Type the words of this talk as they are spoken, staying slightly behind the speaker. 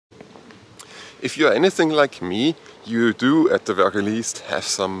if you're anything like me, you do at the very least have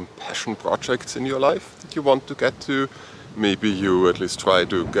some passion projects in your life that you want to get to. Maybe you at least try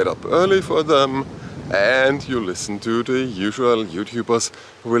to get up early for them, and you listen to the usual YouTubers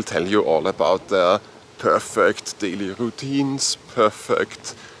who will tell you all about their perfect daily routines,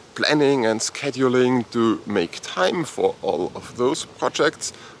 perfect planning and scheduling to make time for all of those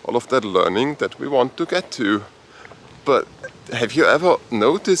projects, all of that learning that we want to get to. But have you ever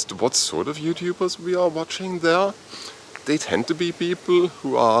noticed what sort of YouTubers we are watching there? They tend to be people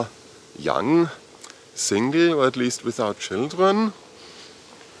who are young, single, or at least without children,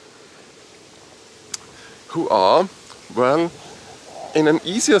 who are, well, in an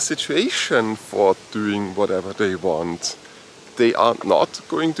easier situation for doing whatever they want. They are not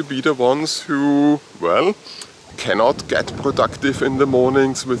going to be the ones who, well, cannot get productive in the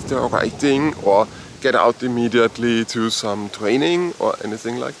mornings with their writing or get out immediately to some training or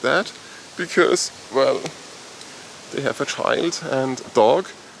anything like that, because, well, they have a child and dog,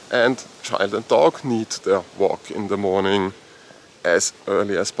 and child and dog need their walk in the morning as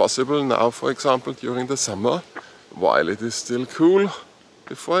early as possible now, for example, during the summer, while it is still cool,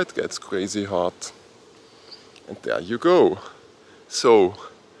 before it gets crazy hot. And there you go. So,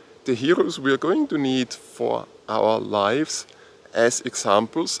 the heroes we are going to need for our lives as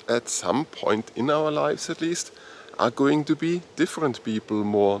examples at some point in our lives at least are going to be different people,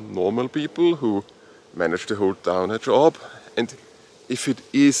 more normal people who manage to hold down a job, and if it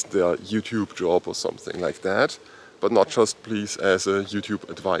is their YouTube job or something like that, but not just please as a YouTube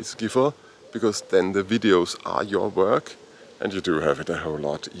advice giver, because then the videos are your work and you do have it a whole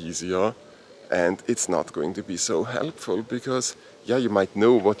lot easier, and it's not going to be so helpful because, yeah, you might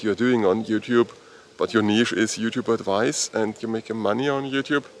know what you're doing on YouTube, but your niche is YouTube advice and you're making money on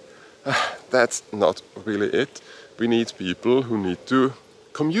YouTube. That's not really it. We need people who need to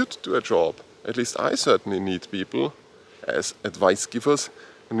commute to a job. At least I certainly need people as advice givers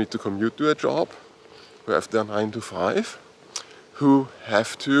who need to commute to a job, who have their 9 to 5, who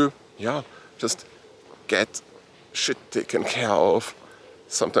have to, yeah, just get shit taken care of.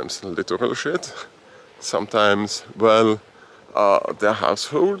 Sometimes literal shit, sometimes, well, their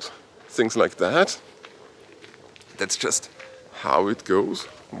household, things like that. That's just how it goes,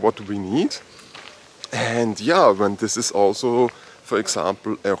 what we need. And yeah, when this is also, for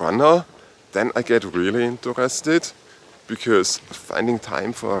example, a runner, then I get really interested, because finding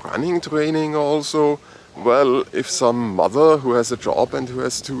time for a running training also, well, if some mother who has a job and who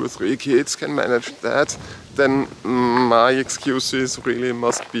has 2 or 3 kids can manage that, then my excuses really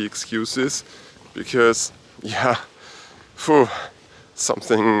must be excuses, because, yeah,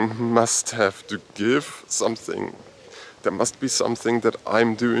 something must have to give, there must be something that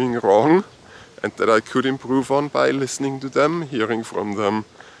I'm doing wrong and that I could improve on by listening to them, hearing from them.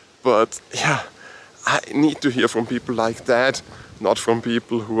 But yeah, I need to hear from people like that, not from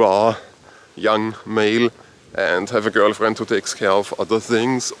people who are young, male, and have a girlfriend who takes care of other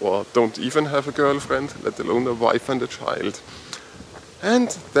things, or don't even have a girlfriend, let alone a wife and a child. And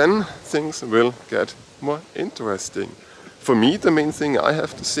then things will get more interesting. For me, the main thing I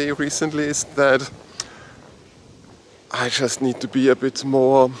have to say recently is that I just need to be a bit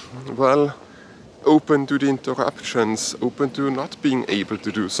more, well, open to the interruptions, open to not being able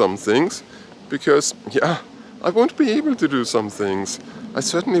to do some things, because, yeah, I won't be able to do some things. I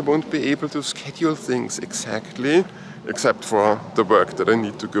certainly won't be able to schedule things exactly, except for the work that I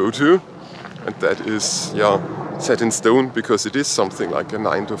need to go to. And that is, yeah, set in stone, because it is something like a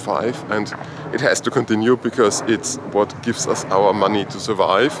 9 to 5, and it has to continue because it's what gives us our money to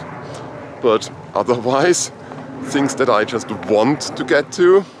survive. But otherwise, things that I just want to get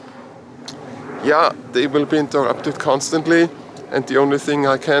to, yeah, they will be interrupted constantly, and the only thing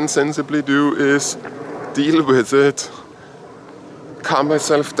I can sensibly do is deal with it, calm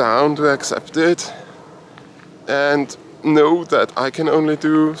myself down to accept it, and know that I can only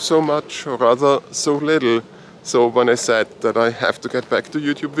do so much, or rather so little. So when I said that I have to get back to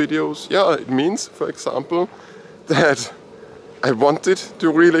YouTube videos, yeah, it means, for example, that I wanted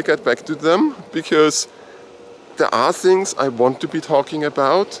to really get back to them, because there are things I want to be talking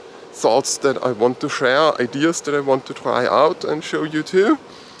about, thoughts that I want to share, ideas that I want to try out and show you too.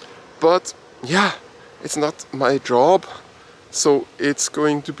 But yeah, it's not my job, so it's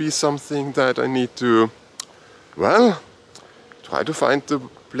going to be something that I need to, well, try to find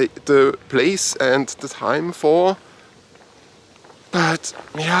the place and the time for. But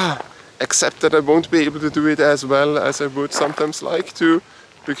yeah, except that I won't be able to do it as well as I would sometimes like to,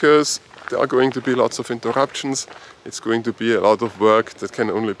 because there are going to be lots of interruptions. It's going to be a lot of work that can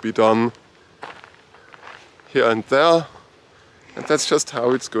only be done here and there, and that's just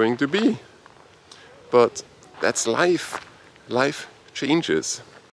how it's going to be. But that's life. Life changes.